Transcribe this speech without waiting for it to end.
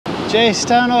Jace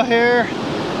Tunnell here.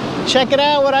 Check it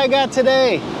out what I got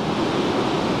today.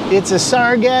 It's a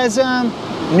Sargassum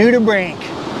Nudibranch,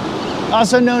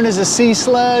 also known as a sea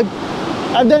slug.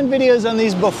 I've done videos on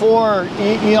these before.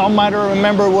 You all might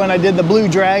remember when I did the blue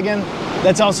dragon.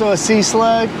 That's also a sea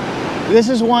slug. This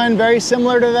is one very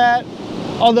similar to that,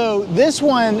 although this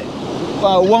one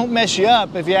won't mess you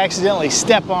up if you accidentally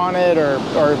step on it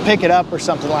or pick it up or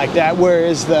something like that,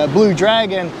 whereas the blue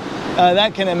dragon,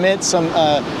 that can emit some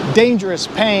dangerous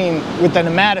pain with the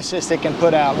nematocysts it can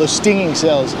put out, those stinging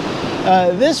cells.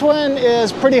 This one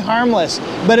is pretty harmless,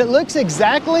 but it looks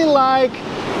exactly like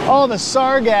all the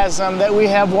sargassum that we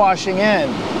have washing in.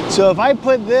 So if I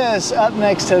put this up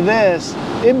next to this,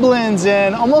 it blends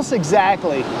in almost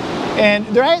exactly. And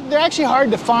they're actually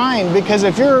hard to find, because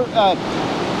if you're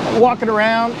walking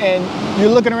around and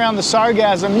you're looking around the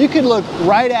sargassum, you could look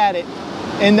right at it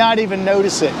and not even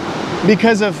notice it,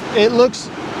 because it looks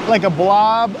like a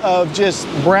blob of just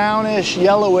brownish,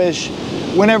 yellowish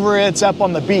whenever it's up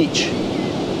on the beach.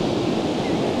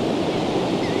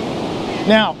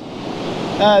 Now,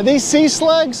 these sea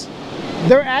slugs,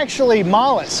 they're actually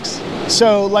mollusks.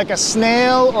 So like a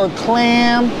snail or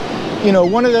clam, you know,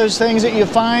 one of those things that you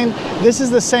find, this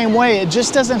is the same way. It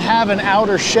just doesn't have an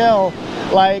outer shell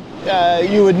like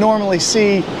you would normally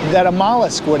see that a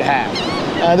mollusk would have.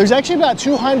 There's actually about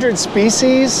 200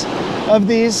 species of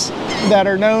these that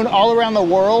are known all around the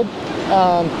world.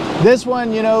 This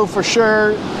one, you know, for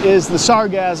sure is the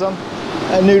Sargassum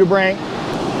Nudibranch.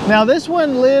 Now this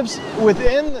one lives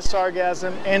within the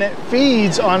sargassum and it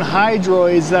feeds on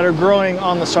hydroids that are growing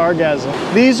on the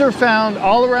sargassum. These are found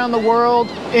all around the world,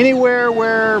 anywhere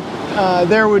where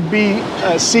there would be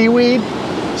seaweed.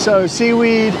 So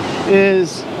seaweed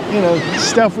is, you know,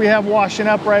 stuff we have washing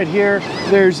up right here.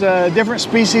 There's different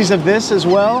species of this as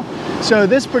well. So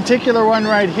this particular one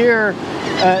right here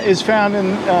is found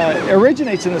in,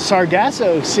 originates in the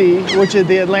Sargasso Sea, which is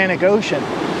the Atlantic Ocean,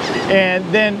 and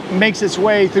then makes its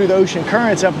way through the ocean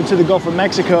currents up into the Gulf of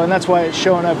Mexico, and that's why it's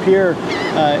showing up here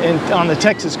on the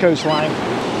Texas coastline.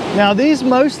 Now these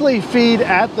mostly feed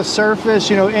at the surface,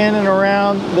 you know, in and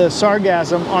around the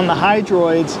sargassum on the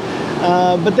hydroids,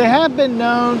 but they have been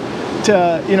known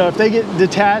to, you know, if they get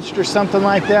detached or something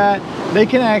like that, they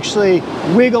can actually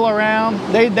wiggle around.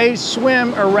 They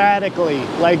swim erratically,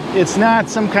 like it's not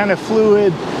some kind of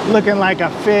fluid looking like a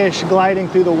fish gliding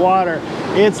through the water.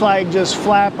 It's like just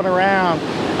flapping around,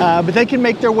 but they can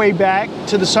make their way back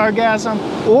to the sargassum,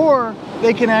 or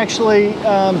they can actually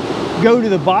go to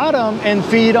the bottom and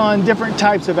feed on different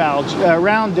types of algae,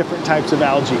 around different types of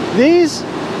algae. These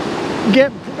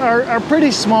are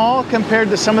pretty small compared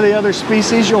to some of the other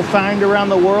species you'll find around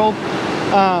the world.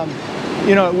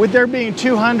 You know, with there being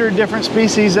 200 different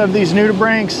species of these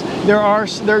nudibranchs,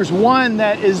 there's one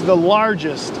that is the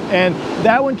largest, and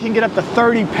that one can get up to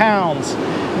 30 pounds.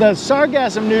 The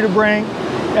Sargassum Nudibranch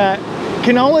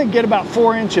can only get about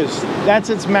 4 inches. That's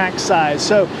its max size.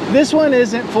 So this one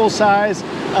isn't full size.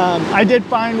 I did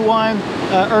find one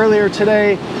earlier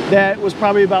today that was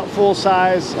probably about full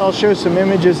size. I'll show some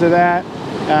images of that.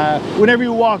 Whenever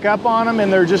you walk up on them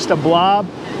and they're just a blob,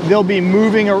 they'll be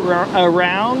moving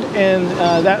around, and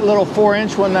that little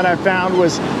 4-inch one that I found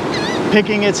was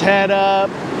picking its head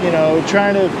up, you know,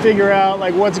 trying to figure out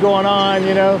like what's going on,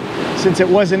 you know, since it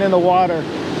wasn't in the water.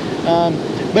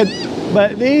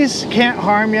 But these can't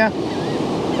harm you.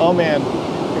 Oh man,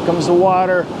 here comes the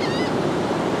water.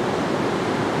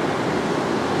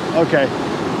 Okay,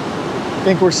 I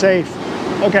think we're safe.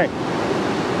 Okay.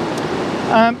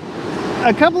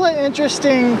 A couple of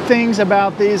interesting things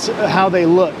about these, how they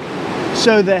look.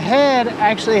 So the head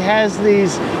actually has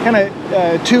these kind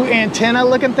of 2 antenna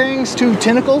looking things, 2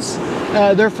 tentacles.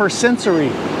 They're for sensory.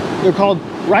 They're called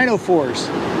rhinophores.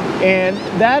 And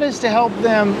that is to help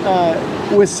them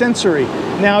with sensory.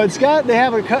 Now they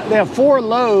have 4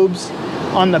 lobes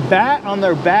on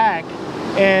their back,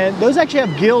 and those actually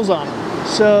have gills on them.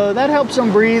 So that helps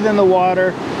them breathe in the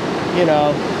water, you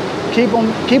know, keep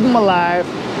them alive.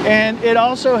 And it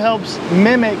also helps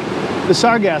mimic the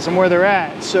sargassum where they're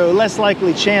at, so less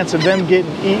likely chance of them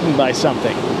getting eaten by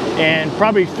something. And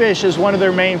probably fish is one of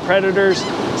their main predators.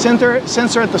 Since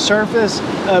they're at the surface,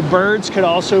 birds could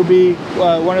also be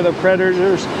one of the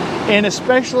predators, and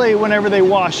especially whenever they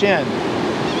wash in.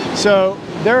 So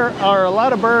there are a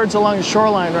lot of birds along the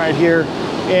shoreline right here,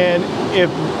 and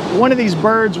if one of these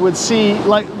birds would see,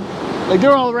 like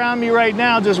they're all around me right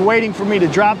now just waiting for me to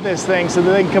drop this thing so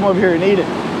that they can come over here and eat it.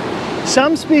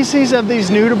 Some species of these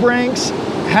nudibranchs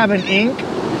have an ink.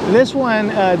 This one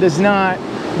does not,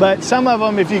 but some of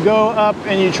them, if you go up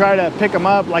and you try to pick them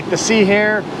up, like the sea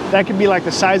hare, that could be like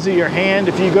the size of your hand.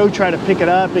 If you go try to pick it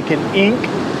up, it can ink.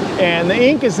 And the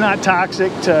ink is not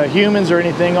toxic to humans or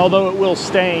anything, although it will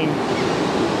stain.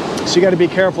 So you got to be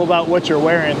careful about what you're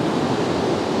wearing.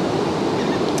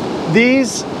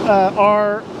 These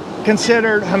are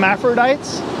considered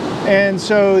hermaphrodites, and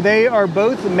so they are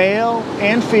both male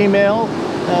and female,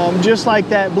 just like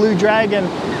that blue dragon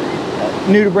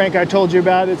nudibranch I told you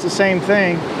about. It's the same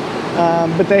thing,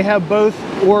 but they have both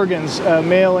organs,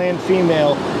 male and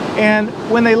female. And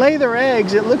when they lay their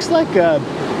eggs, it looks like a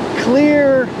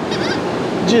clear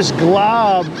just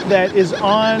glob that is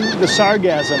on the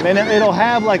sargassum, and it'll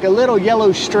have like a little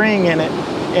yellow string in it,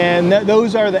 and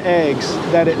those are the eggs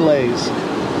that it lays.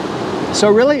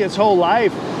 So really its whole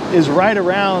life is right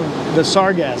around the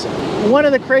sargassum. One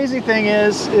of the crazy thing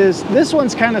is this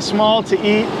one's kind of small to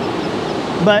eat,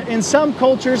 but in some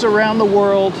cultures around the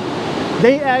world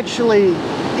they actually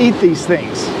eat these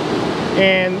things.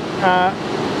 And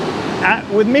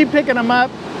with me picking them up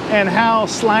and how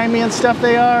slimy and stuff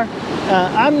they are,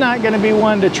 I'm not going to be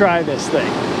one to try this thing.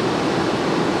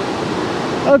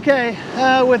 Okay,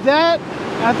 with that,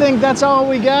 I think that's all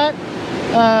we got.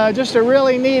 Just a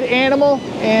really neat animal,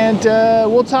 and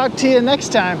we'll talk to you next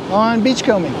time on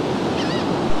Beachcombing.